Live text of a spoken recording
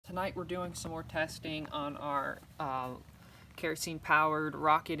Tonight we're doing some more testing on our kerosene-powered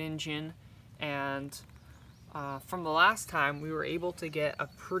rocket engine, and from the last time we were able to get a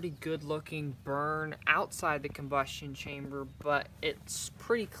pretty good looking burn outside the combustion chamber, but it's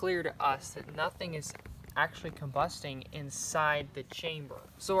pretty clear to us that nothing is actually combusting inside the chamber.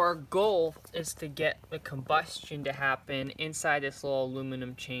 So our goal is to get the combustion to happen inside this little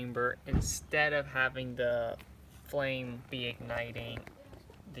aluminum chamber instead of having the flame be igniting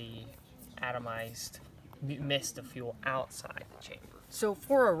the atomized mist of fuel outside the chamber. So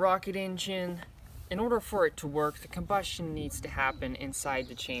for a rocket engine, in order for it to work, the combustion needs to happen inside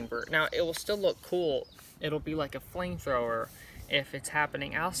the chamber. Now, it will still look cool. It'll be like a flamethrower if it's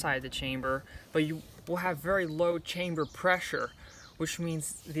happening outside the chamber, but you will have very low chamber pressure, which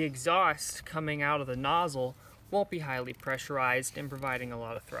means the exhaust coming out of the nozzle won't be highly pressurized and providing a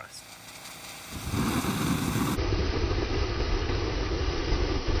lot of thrust.